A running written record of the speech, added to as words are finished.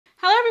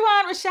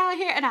everyone, Rochelle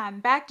here, and I'm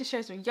back to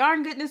share some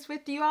yarn goodness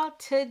with you all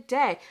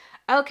today.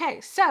 Okay,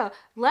 so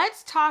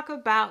let's talk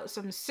about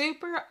some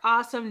super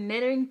awesome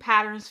knitting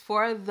patterns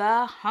for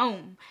the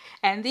home.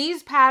 And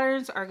these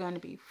patterns are going to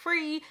be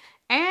free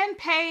and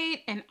paid,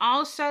 and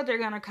also they're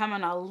going to come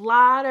in a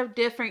lot of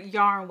different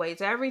yarn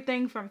weights.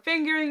 Everything from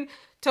fingering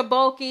to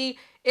bulky.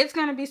 It's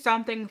going to be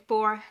something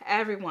for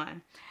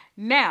everyone.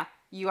 Now,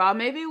 you all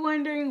may be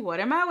wondering, what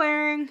am I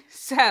wearing?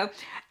 So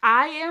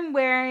I am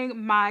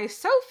wearing my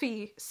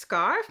Sophie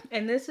scarf,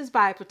 and this is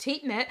by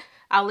Petite Knit.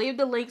 I'll leave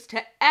the links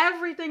to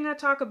everything I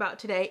talk about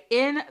today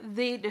in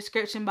the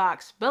description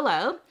box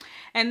below.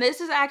 And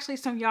this is actually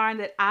some yarn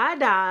that I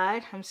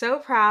dyed. I'm so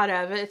proud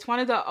of it. It's one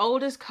of the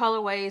oldest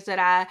colorways that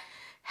I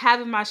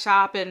have in my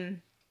shop, and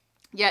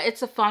yeah,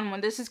 it's a fun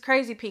one. This is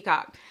Crazy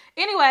Peacock.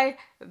 Anyway,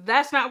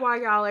 that's not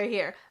why y'all are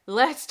here.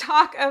 Let's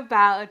talk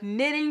about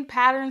knitting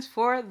patterns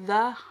for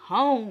the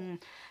home.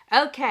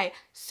 Okay,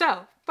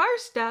 so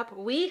first up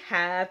we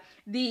have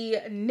the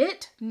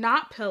Knit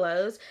Knot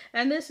Pillows,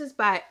 and this is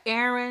by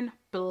Erin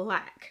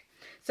Black.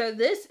 So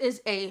this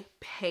is a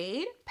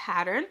paid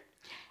pattern,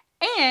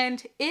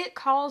 and it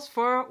calls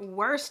for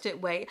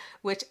worsted weight,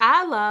 which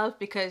I love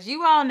because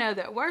you all know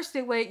that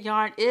worsted weight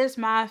yarn is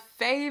my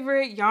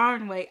favorite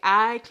yarn weight.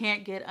 I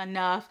can't get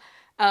enough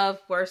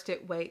of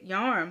worsted weight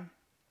yarn.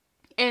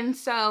 And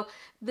so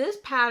this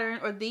pattern,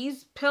 or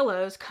these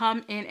pillows,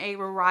 come in a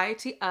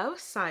variety of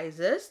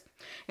sizes.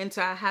 And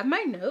so I have my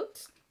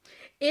notes.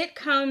 It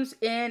comes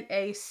in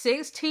a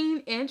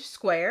 16-inch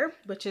square,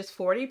 which is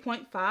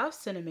 40.5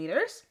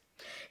 centimeters,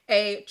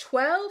 a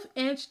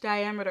 12-inch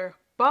diameter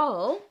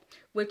ball,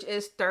 which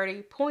is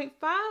 30.5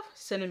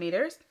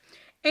 centimeters,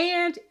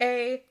 and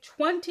a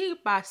 20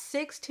 by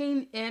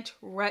 16 inch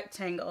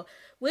rectangle,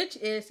 which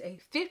is a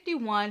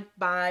 51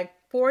 by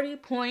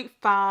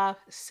 40.5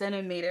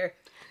 centimeter.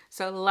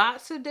 So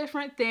lots of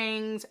different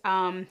things.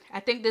 I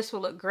think this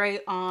will look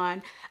great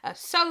on a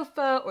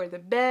sofa or the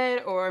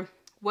bed or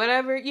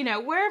whatever, you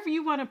know, wherever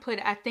you want to put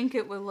it. I think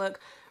it would look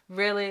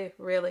really,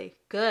 really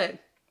good.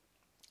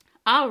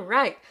 All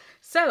right,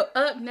 so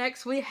up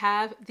next we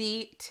have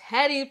the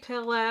Teddy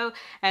Pillow,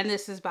 and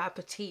this is by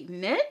Petite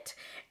Knit.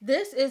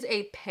 This is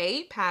a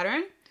paid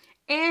pattern,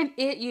 and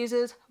it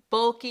uses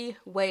bulky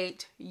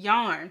weight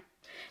yarn.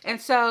 And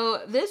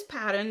so this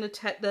pattern, the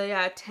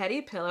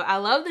Teddy Pillow, I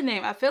love the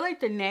name. I feel like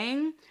the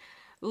name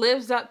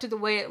lives up to the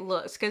way it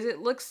looks because it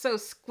looks so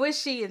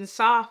squishy and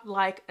soft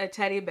like a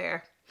teddy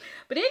bear.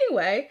 But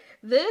anyway,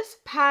 this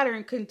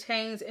pattern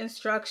contains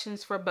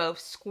instructions for both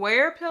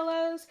square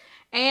pillows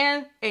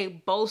and a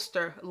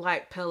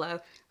bolster-like pillow.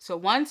 So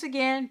once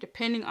again,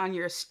 depending on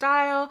your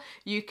style,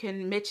 you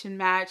can mix and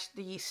match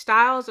the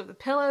styles of the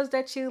pillows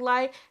that you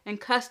like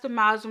and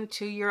customize them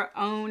to your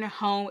own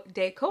home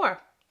decor.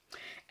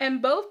 And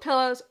both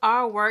pillows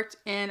are worked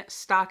in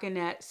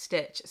stockinette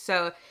stitch.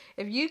 So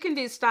if you can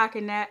do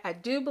stockinette, I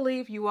do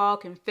believe you all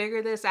can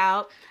figure this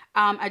out.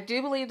 I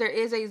do believe there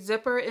is a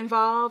zipper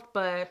involved,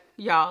 but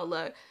y'all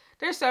look,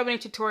 there's so many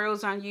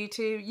tutorials on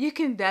YouTube. You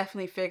can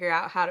definitely figure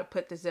out how to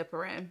put the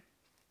zipper in.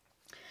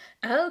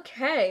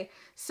 Okay,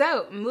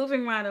 so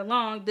moving right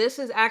along, this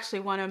is actually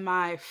one of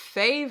my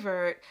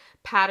favorite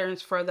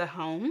patterns for the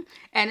home,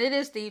 and it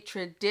is the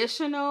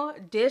Traditional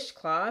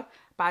Dishcloth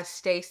by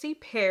Stacey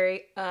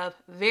Perry of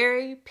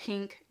Very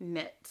Pink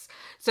Knits.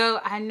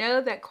 So I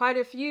know that quite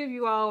a few of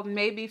you all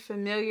may be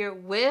familiar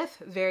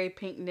with Very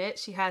Pink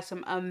Knits. She has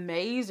some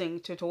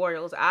amazing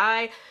tutorials.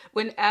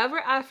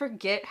 Whenever I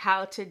forget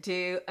how to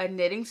do a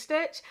knitting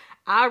stitch,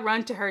 I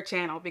run to her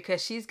channel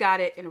because she's got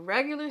it in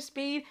regular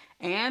speed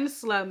and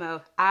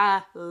slow-mo.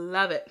 I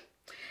love it.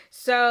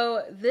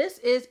 So this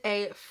is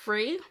a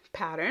free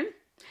pattern.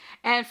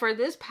 And for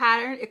this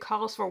pattern, it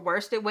calls for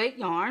worsted weight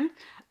yarn.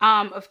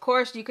 Of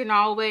course, you can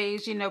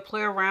always, you know,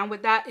 play around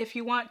with that if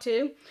you want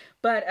to.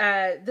 But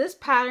this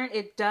pattern,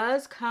 it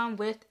does come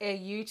with a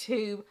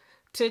YouTube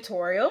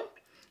tutorial.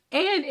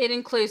 And it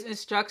includes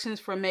instructions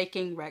for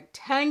making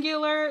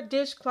rectangular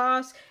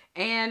dishcloths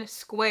and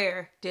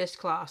square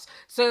dishcloths.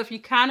 So if you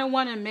kind of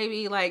want to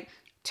maybe like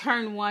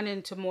turn one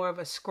into more of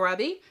a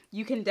scrubby,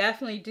 you can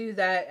definitely do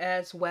that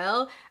as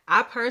well.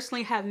 I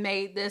personally have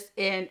made this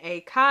in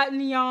a cotton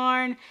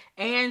yarn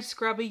and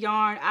scrubby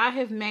yarn. I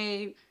have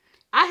made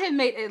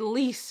at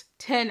least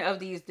 10 of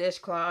these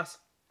dishcloths.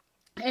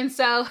 And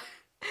so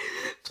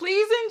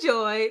please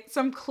enjoy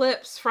some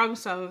clips from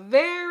some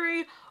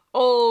very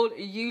old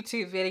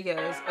YouTube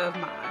videos of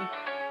mine.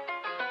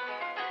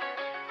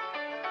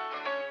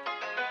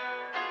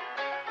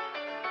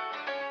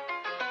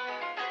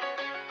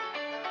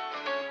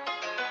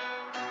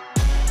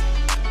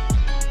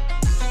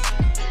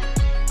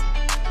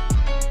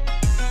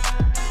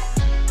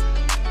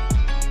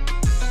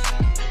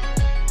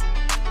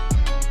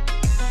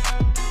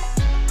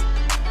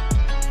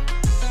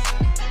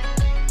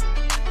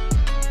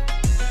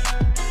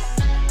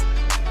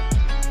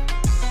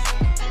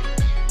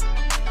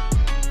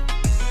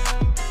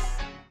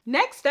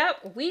 Next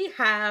up, we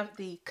have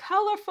the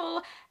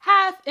colorful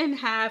half and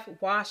half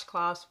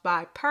washcloths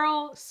by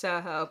Pearl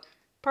Soho.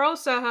 Pearl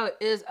Soho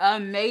is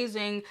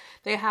amazing.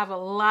 They have a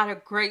lot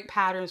of great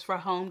patterns for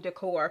home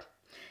decor.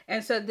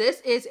 And so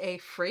this is a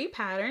free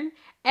pattern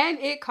and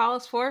it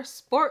calls for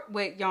sport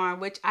weight yarn,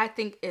 which I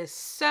think is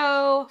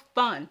so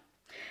fun.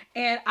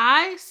 And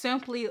I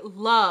simply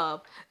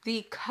love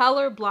the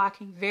color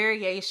blocking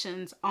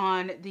variations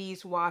on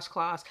these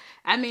washcloths.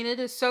 I mean, it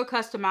is so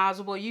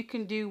customizable. You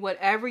can do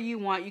whatever you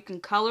want. You can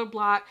color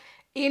block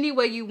any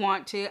way you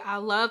want to. I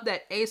love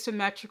that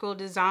asymmetrical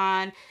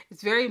design.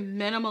 It's very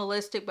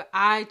minimalistic, but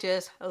I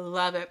just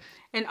love it.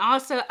 And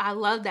also I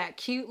love that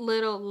cute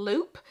little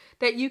loop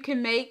that you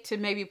can make to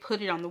maybe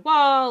put it on the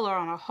wall or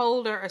on a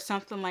holder or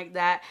something like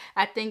that.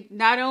 I think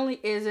not only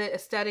is it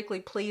aesthetically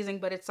pleasing,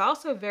 but it's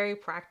also very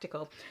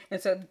practical. And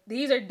so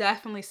these are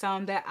definitely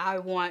some that I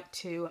want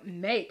to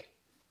make.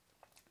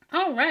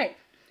 All right.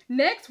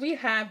 Next, we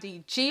have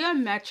the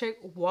geometric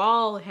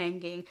wall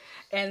hanging,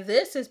 and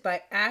this is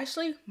by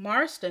Ashley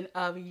Marston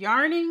of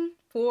Yarning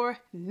for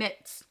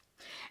Knits.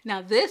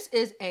 Now, this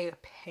is a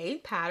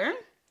paid pattern,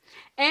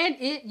 and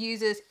it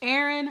uses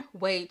Aran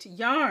weight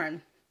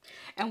yarn.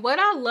 And what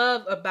I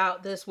love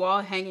about this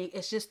wall hanging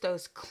is just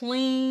those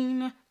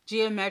clean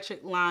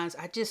geometric lines.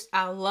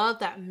 I love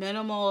that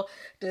minimal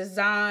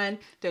design,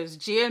 those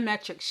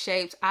geometric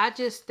shapes. I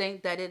just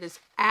think that it is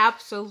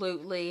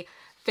absolutely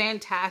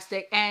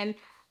fantastic. And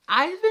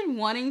I've been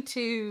wanting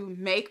to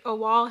make a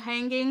wall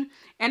hanging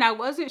and I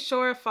wasn't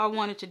sure if I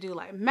wanted to do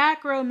like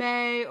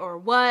macrame or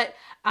what.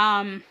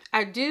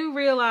 I do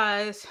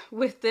realize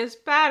with this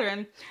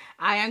pattern,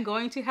 I am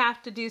going to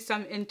have to do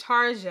some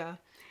intarsia,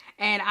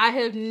 and I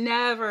have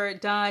never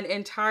done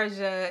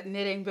intarsia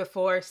knitting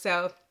before.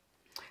 So,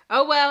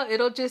 oh well,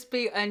 it'll just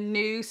be a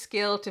new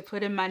skill to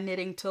put in my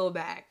knitting tool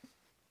bag.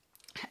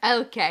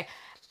 Okay,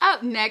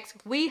 up next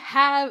we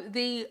have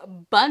the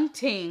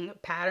bunting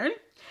pattern.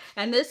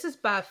 And this is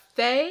by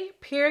Faye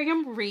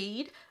Piriam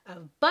Reed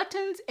of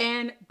Buttons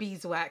and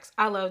Beeswax.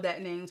 I love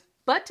that name,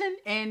 Button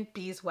and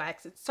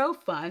Beeswax. It's so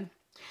fun.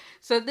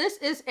 So this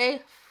is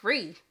a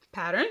free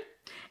pattern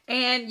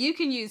and you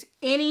can use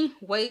any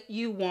weight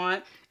you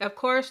want. Of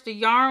course, the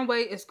yarn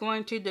weight is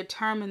going to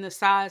determine the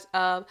size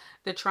of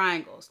the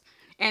triangles.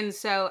 And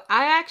so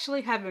I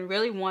actually have been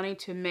really wanting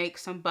to make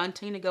some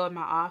bunting to go in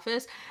my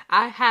office.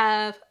 I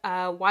have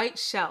a white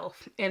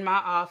shelf in my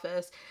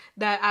office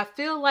that I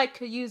feel like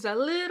could use a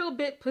little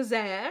bit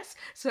pizzazz.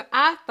 So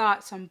I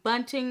thought some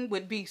bunting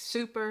would be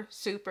super,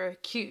 super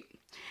cute.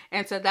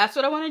 And so that's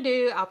what I want to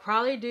do. I'll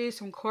probably do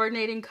some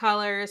coordinating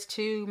colors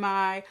to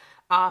my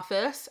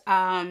office.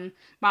 My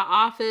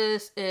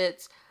office,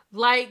 it's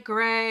light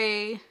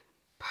gray,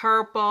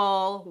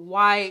 purple,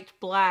 white,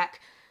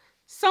 black.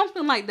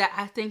 Something like that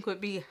I think would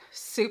be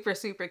super,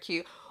 super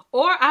cute.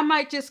 Or I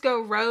might just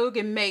go rogue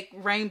and make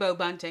rainbow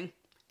bunting.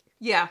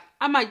 Yeah,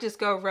 I might just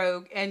go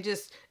rogue and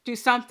just do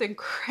something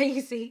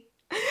crazy.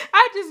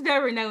 I just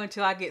never know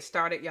until I get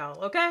started,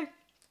 y'all, okay?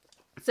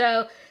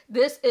 So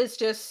this is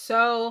just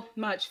so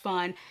much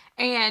fun.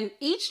 And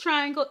each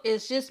triangle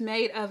is just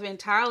made of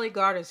entirely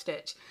garter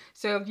stitch.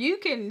 So if you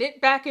can knit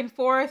back and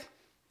forth,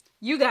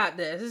 you got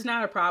this. It's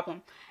not a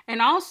problem.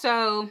 And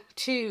also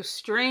to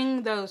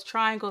string those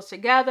triangles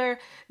together,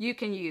 you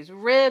can use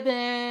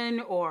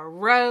ribbon or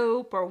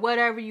rope or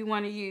whatever you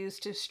want to use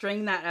to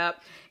string that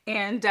up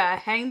and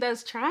hang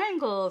those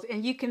triangles.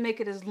 And you can make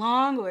it as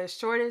long or as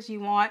short as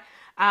you want.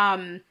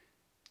 In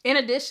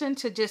addition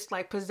to just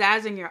like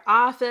pizzazzing your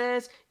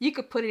office, you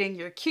could put it in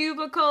your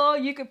cubicle.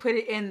 You could put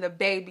it in the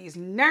baby's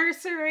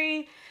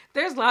nursery.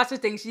 There's lots of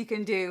things you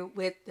can do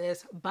with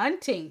this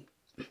bunting.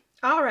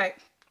 All right.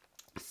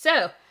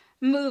 So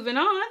moving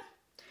on,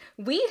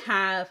 we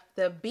have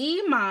the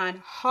Be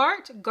Mine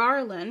Heart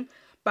Garland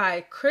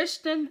by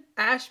Kristen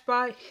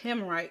Ashby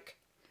Hemreich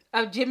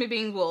of Jimmy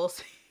Bean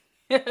Wools.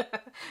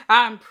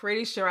 I'm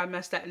pretty sure I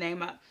messed that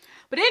name up.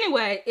 But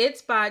anyway,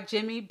 it's by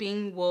Jimmy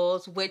Bean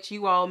Wools, which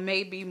you all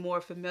may be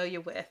more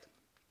familiar with.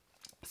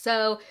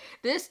 So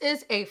this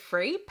is a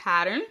free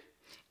pattern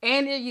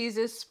and it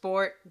uses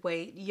sport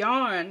weight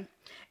yarn.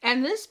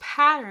 And this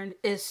pattern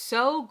is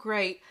so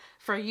great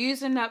for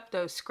using up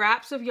those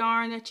scraps of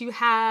yarn that you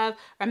have,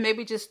 or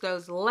maybe just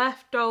those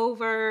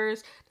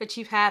leftovers that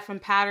you've had from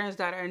patterns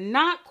that are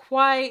not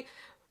quite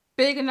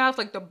big enough,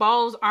 like the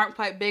balls aren't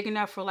quite big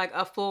enough for like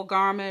a full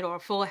garment or a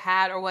full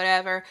hat or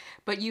whatever,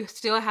 but you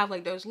still have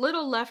like those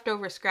little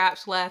leftover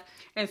scraps left.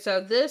 And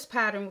so this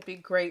pattern would be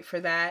great for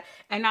that.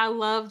 And I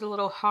love the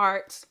little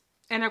hearts.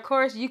 And of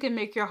course you can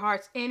make your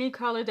hearts any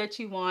color that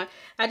you want.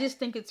 I just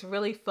think it's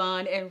really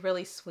fun and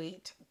really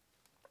sweet.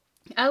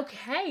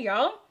 Okay,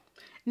 y'all.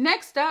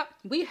 Next up,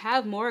 we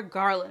have more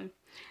Garland.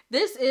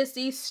 This is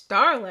the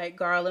Starlight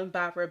Garland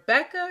by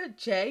Rebecca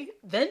J.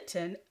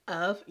 Vinton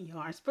of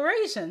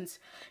Yarnspirations.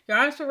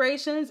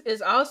 Yarnspirations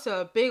is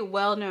also a big,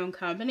 well-known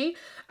company,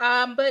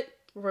 but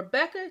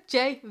Rebecca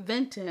J.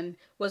 Vinton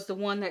was the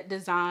one that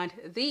designed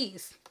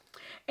these.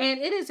 And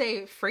it is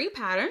a free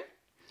pattern,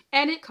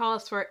 and it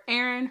calls for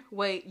Aran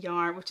weight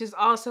yarn, which is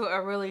also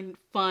a really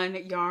fun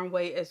yarn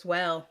weight as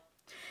well.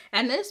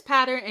 And this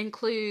pattern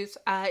includes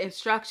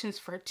instructions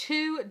for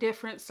 2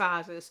 different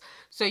sizes.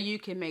 So you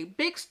can make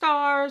big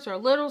stars or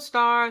little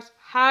stars,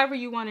 however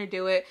you want to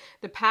do it.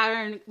 The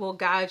pattern will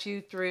guide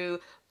you through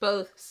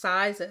both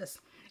sizes.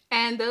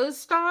 And those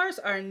stars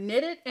are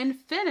knitted and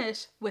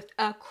finished with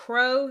a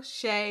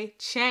crochet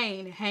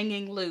chain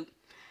hanging loop.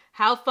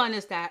 How fun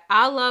is that?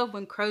 I love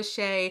when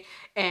crochet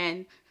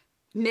and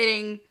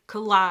knitting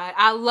collide.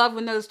 I love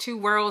when those 2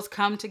 worlds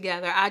come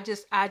together. I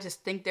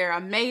just think they're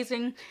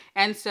amazing.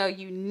 And so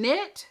you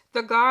knit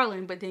the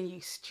garland, but then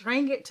you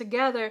string it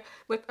together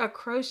with a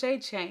crochet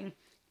chain.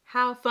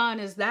 How fun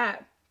is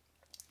that?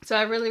 So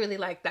I really, really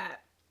like that.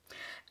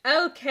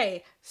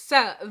 Okay,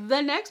 so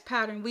the next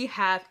pattern we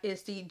have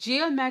is the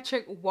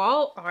Geometric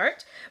Wall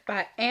Art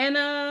by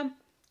Anna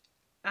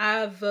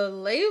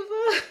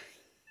Avaleva.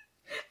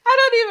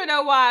 I don't even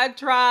know why I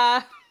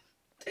try.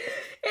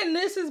 And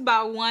this is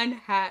by One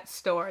Hat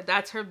Store.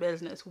 That's her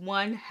business,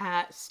 One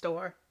Hat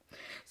Store.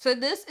 So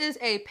this is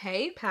a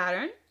paid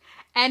pattern,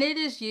 and it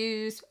is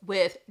used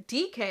with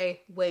DK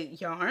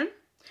weight yarn.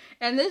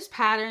 And this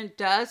pattern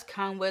does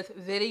come with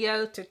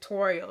video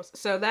tutorials.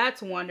 So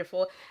that's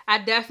wonderful. I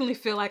definitely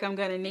feel like I'm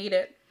going to need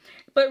it.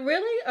 But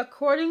really,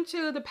 according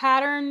to the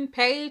pattern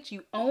page,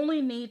 you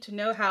only need to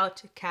know how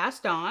to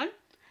cast on,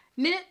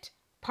 knit,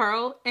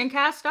 purl, and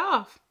cast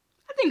off.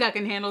 I think I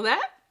can handle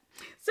that.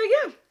 So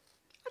yeah.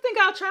 I think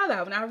I'll try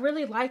that one. I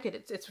really like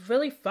it. It's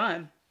really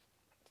fun.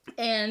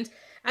 And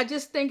I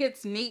just think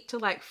it's neat to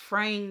like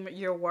frame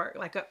your work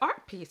like an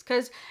art piece,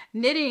 because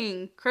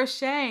knitting,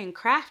 crocheting,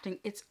 crafting,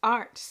 it's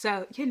art.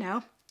 So, you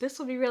know, this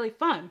will be really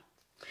fun.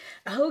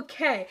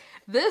 Okay,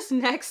 this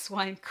next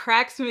one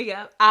cracks me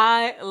up.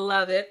 I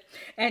love it.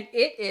 And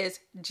it is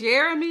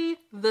Jeremy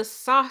the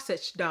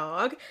Sausage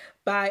Dog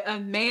by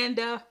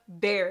Amanda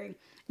Berry.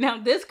 Now,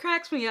 this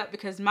cracks me up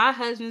because my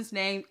husband's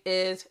name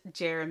is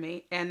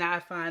Jeremy, and I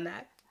find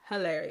that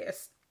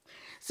hilarious.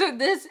 So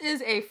this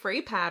is a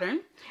free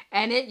pattern,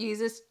 and it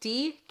uses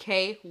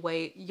DK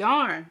weight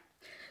yarn.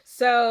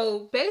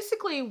 So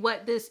basically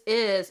what this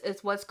is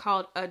what's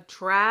called a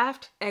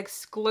draft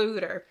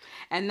excluder.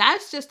 And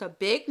that's just a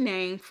big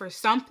name for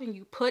something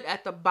you put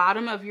at the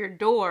bottom of your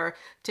door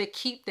to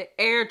keep the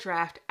air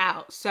draft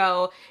out.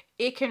 So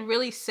it can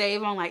really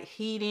save on like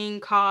heating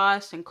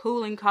costs and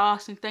cooling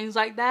costs and things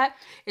like that.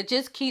 It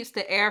just keeps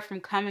the air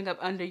from coming up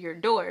under your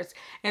doors.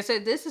 And so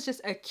this is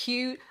just a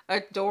cute,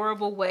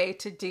 adorable way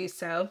to do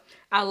so.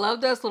 I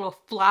love those little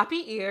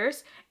floppy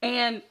ears,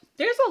 and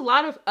there's a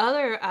lot of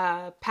other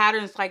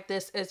patterns like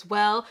this as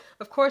well.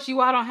 Of course, you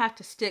all don't have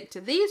to stick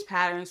to these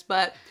patterns,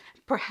 but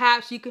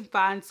perhaps you can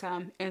find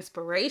some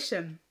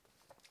inspiration.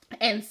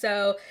 And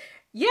so,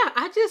 yeah,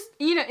 I just,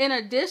 you know, in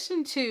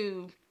addition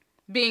to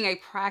being a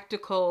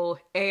practical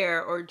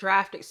air or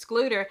draft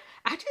excluder,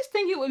 I just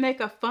think it would make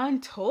a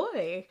fun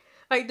toy.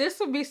 Like, this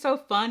would be so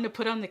fun to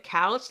put on the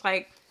couch.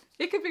 Like,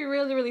 it could be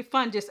really, really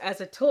fun just as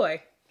a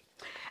toy.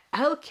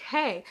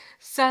 Okay,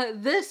 so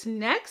this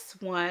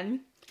next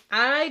one,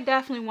 I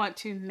definitely want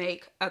to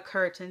make a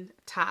curtain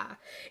tie.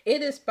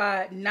 It is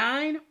by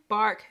 9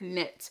 Bark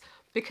Knits,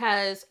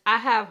 because I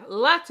have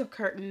lots of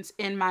curtains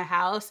in my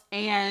house,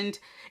 and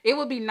it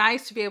would be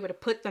nice to be able to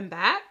put them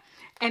back.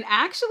 And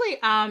actually,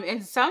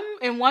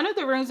 in one of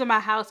the rooms of my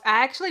house,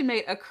 I actually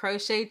made a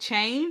crochet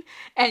chain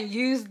and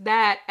used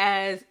that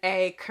as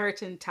a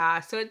curtain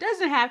tie. So it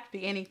doesn't have to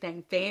be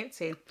anything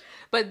fancy,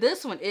 but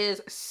this one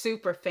is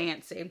super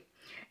fancy.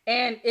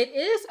 And it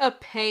is a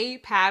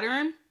paid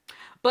pattern,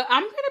 but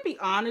I'm going to be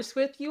honest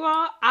with you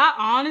all. I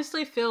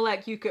honestly feel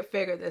like you could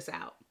figure this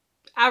out.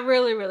 I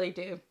really, really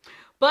do.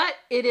 But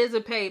it is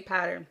a paid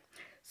pattern.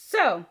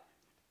 So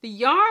the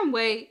yarn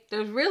weight,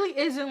 there really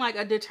isn't like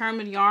a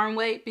determined yarn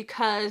weight,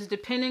 because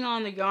depending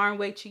on the yarn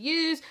weight you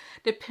use,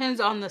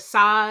 depends on the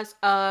size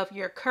of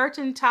your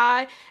curtain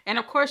tie. And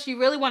of course, you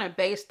really want to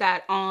base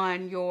that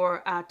on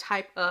your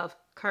type of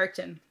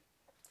curtain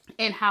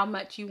and how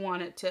much you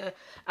want it to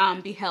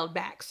be held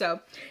back. So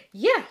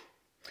yeah.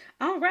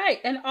 All right.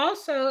 And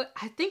also,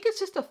 I think it's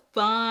just a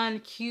fun,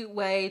 cute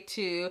way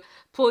to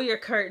pull your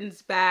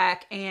curtains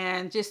back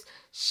and just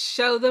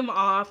show them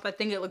off. I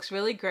think it looks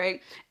really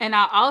great. And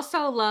I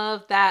also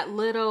love that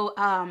little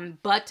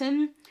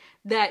button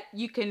that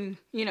you can,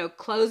 you know,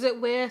 close it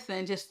with,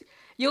 and just,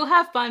 you'll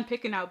have fun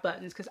picking out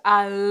buttons, because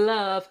I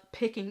love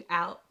picking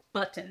out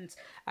buttons.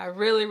 I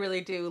really,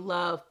 really do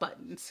love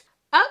buttons.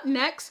 Up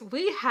next,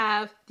 we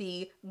have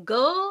the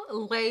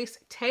Gull Lace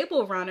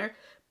Table Runner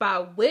by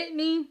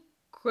Whitney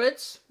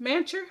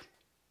Grutzmancher.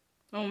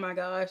 Oh my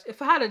gosh.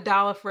 If I had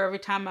 $1 for every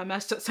time I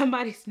messed up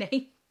somebody's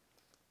name.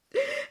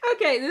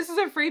 Okay, this is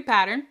a free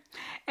pattern,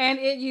 and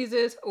it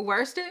uses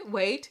worsted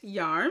weight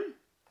yarn.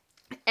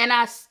 And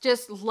I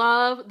just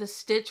love the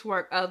stitch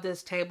work of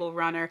this table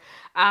runner.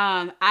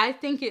 I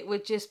think it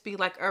would just be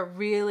like a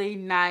really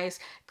nice,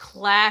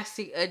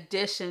 classy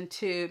addition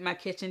to my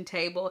kitchen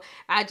table.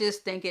 I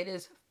just think it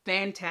is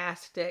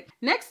fantastic.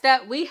 Next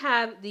up, we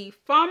have the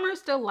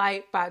Farmer's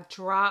Delight by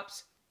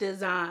Drops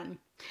Design.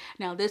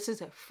 Now this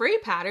is a free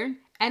pattern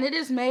and it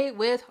is made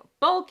with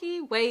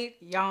bulky weight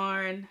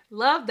yarn.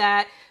 Love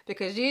that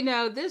because you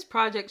know this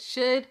project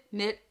should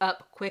knit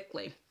up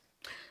quickly.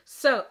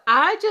 So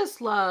I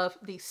just love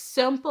the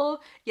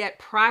simple yet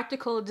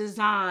practical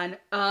design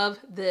of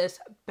this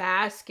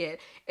basket.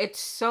 It's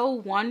so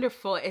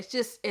wonderful.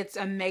 It's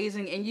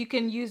amazing. And you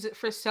can use it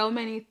for so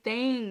many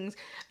things.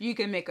 You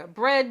can make a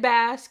bread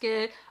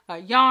basket, a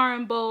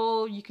yarn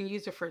bowl. You can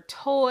use it for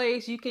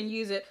toys. You can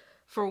use it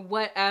for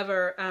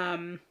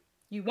whatever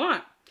you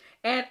want.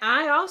 And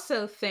I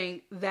also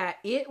think that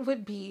it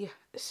would be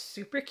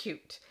super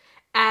cute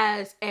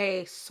as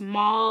a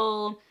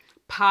small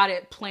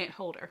potted plant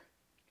holder.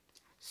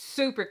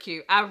 Super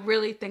cute. I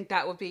really think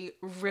that would be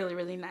really,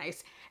 really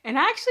nice. And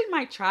I actually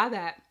might try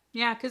that.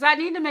 Yeah, because I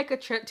need to make a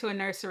trip to a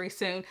nursery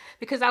soon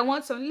because I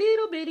want some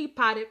little bitty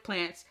potted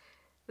plants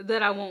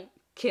that I won't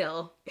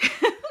kill.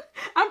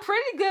 I'm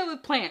pretty good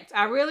with plants.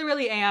 I really,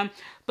 really am.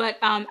 But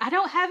I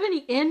don't have any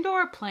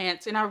indoor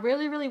plants and I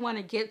really, really want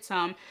to get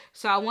some.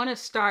 So I want to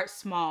start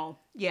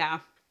small.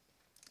 Yeah.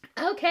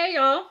 Okay,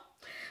 y'all.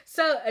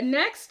 So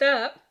next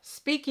up,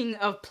 speaking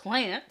of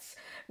plants,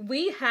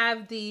 we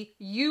have the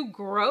You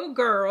Grow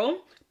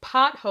Girl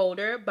pot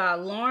holder by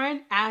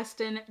Lauren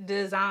Aston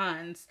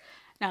Designs.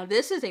 Now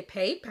this is a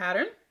paid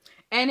pattern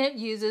and it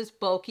uses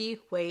bulky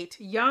weight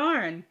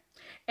yarn.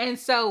 And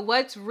so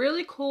what's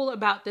really cool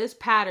about this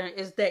pattern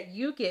is that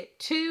you get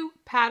 2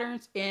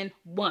 patterns in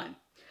one.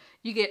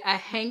 You get a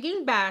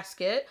hanging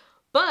basket,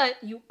 but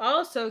you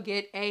also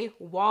get a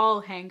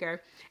wall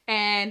hanger.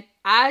 And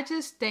I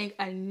just think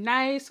a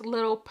nice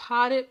little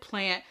potted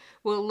plant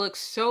will look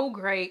so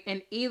great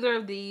in either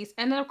of these.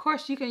 And then of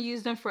course you can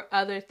use them for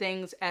other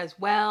things as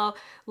well.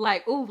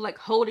 Like, ooh, like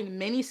holding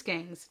mini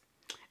skeins.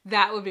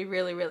 That would be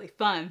really, really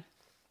fun.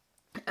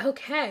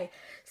 Okay,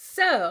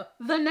 so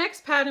the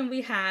next pattern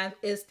we have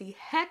is the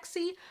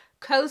Hexie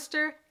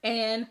coaster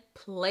and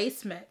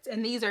placements.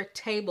 And these are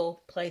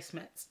table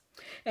placements.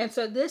 And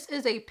so this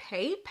is a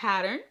paid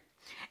pattern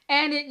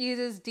and it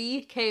uses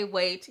DK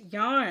weight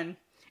yarn.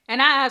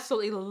 And I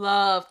absolutely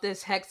love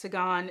this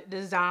hexagon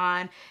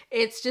design.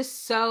 It's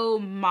just so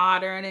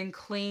modern and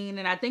clean.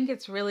 And I think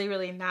it's really,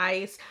 really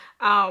nice.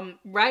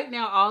 Right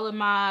now, all of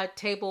my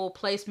table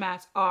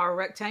placemats are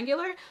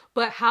rectangular.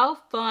 But how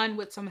fun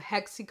would some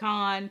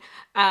hexagon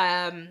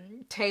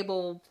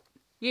table,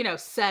 you know,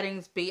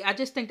 settings be? I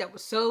just think that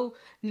was so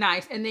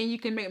nice. And then you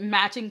can make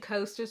matching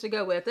coasters to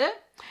go with it.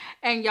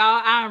 And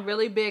y'all, I'm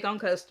really big on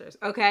coasters,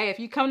 okay? If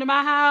you come to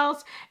my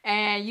house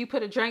and you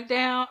put a drink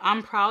down,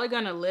 I'm probably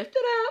going to lift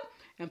it up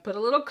and put a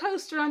little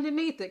coaster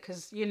underneath it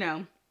because, you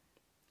know,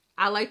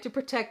 I like to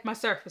protect my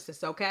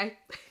surfaces, okay?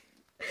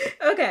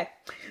 Okay,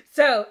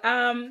 so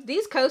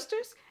these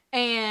coasters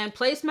and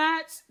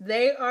placemats,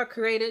 they are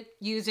created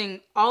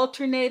using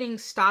alternating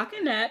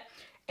stockinette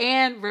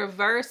and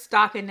reverse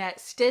stockinette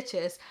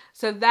stitches.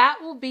 So that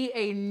will be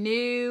a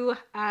new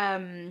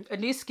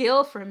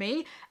skill for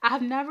me.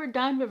 I've never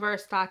done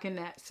reverse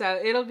stockinette, so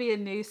it'll be a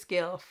new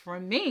skill for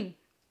me.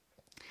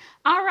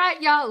 All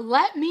right, y'all,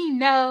 let me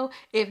know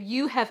if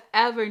you have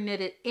ever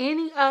knitted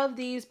any of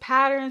these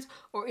patterns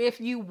or if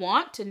you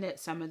want to knit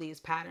some of these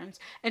patterns.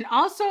 And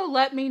also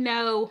let me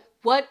know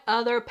what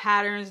other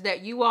patterns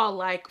that you all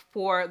like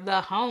for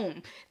the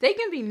home. They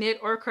can be knit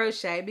or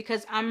crochet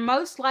because I'm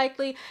most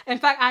likely, in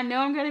fact, I know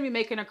I'm going to be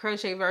making a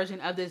crochet version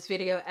of this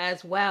video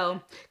as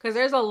well because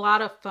there's a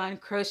lot of fun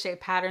crochet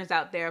patterns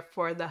out there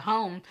for the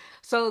home.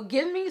 So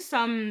give me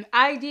some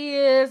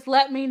ideas,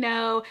 let me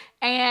know.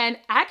 And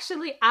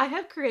actually, I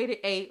have created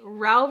a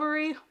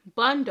Ravelry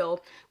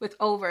bundle with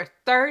over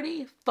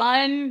 30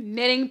 fun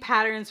knitting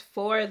patterns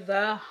for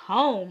the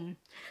home.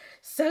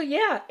 So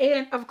yeah,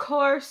 and of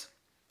course,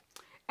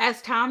 as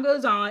time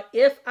goes on,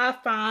 if I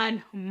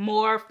find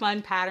more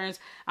fun patterns,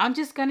 I'm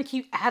just going to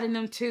keep adding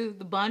them to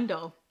the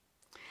bundle.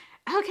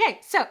 Okay,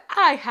 so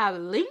I have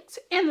links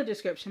in the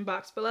description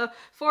box below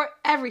for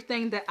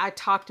everything that I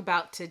talked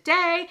about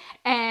today.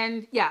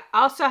 And yeah,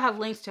 also have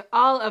links to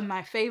all of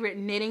my favorite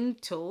knitting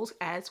tools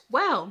as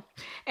well.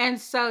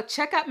 And so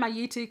check out my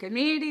YouTube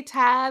community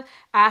tab.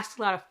 I ask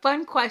a lot of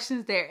fun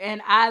questions there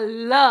and I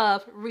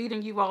love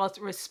reading you all's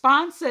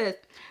responses.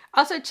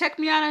 Also check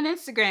me out on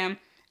Instagram.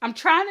 I'm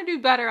trying to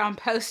do better on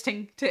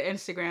posting to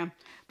Instagram,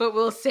 but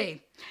we'll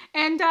see.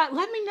 And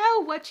let me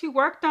know what you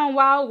worked on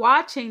while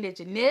watching. Did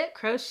you knit,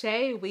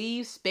 crochet,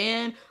 weave,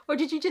 spin, or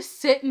did you just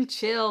sit and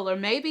chill? Or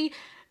maybe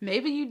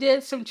you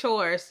did some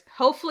chores.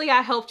 Hopefully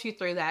I helped you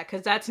through that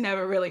because that's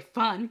never really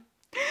fun.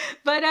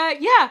 But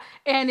yeah,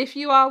 and if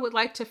you all would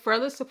like to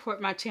further support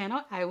my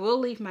channel, I will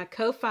leave my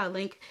Ko-Fi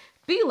link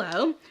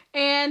below.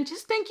 And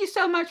just thank you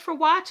so much for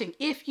watching.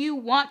 If you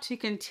want to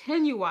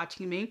continue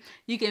watching me,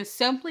 you can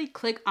simply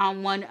click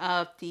on one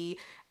of the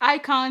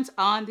icons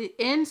on the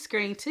end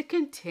screen to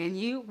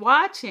continue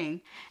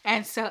watching.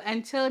 And so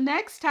until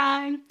next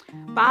time,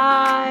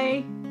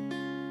 bye.